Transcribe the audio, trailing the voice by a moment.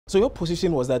So your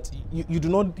position was that you do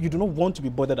not want to be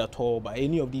bothered at all by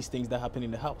any of these things that happen in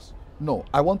the house. No,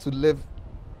 I want to live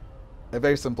a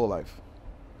very simple life.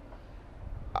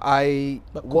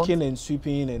 But cooking and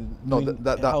sweeping and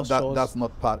that's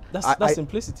not part. That's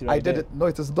simplicity, right? I did it. No,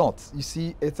 it is not. You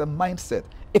see, it's a mindset.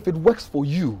 If it works for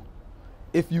you,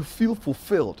 if you feel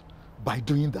fulfilled by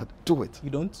doing that, do it. You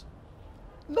don't?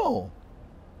 No.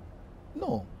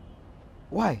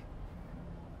 Why?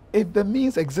 If the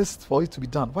means exist for it to be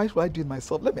done, why should I do it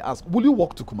myself? Let me ask, will you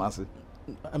walk to Kumasi?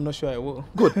 I'm not sure I will.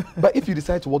 Good. But if you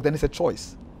decide to walk, then it's a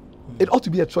choice. It ought to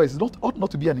be a choice. It ought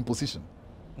not to be an imposition.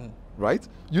 Right?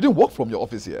 You didn't walk from your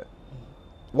office here.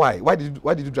 Why? Why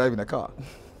did you drive in a car?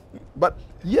 But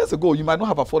years ago, you might not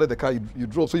have afforded the car you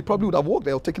drove, so you probably would have walked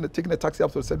there, or taken a taxi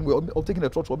up to a certain way, or taken a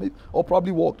truck, or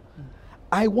probably walked.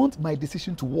 I want my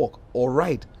decision to walk, or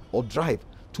ride, or drive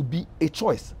to be a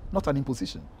choice, not an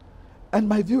imposition. And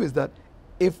my view is that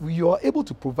if you are able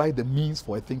to provide the means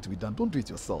for a thing to be done, don't do it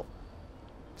yourself.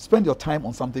 Spend your time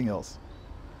on something else.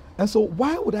 And so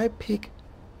why would I pick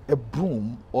a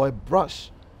broom or a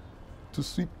brush to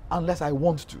sweep unless I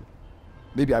want to?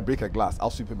 Maybe I break a glass, I'll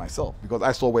sweep it myself because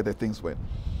I saw where the things went.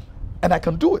 And I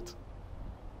can do it.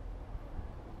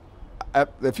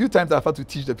 A few times I've had to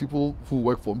teach the people who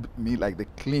work for me, like the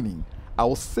cleaning, I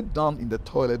will sit down in the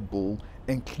toilet bowl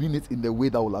and clean it in the way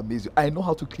that will amaze you. I know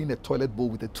how to clean a toilet bowl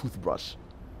with a toothbrush.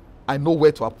 I know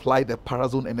where to apply the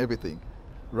parazone and everything,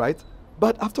 right?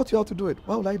 But I've taught you how to do it.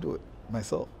 Why would I do it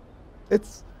myself?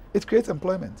 It creates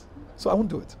employment, so I won't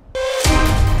do it.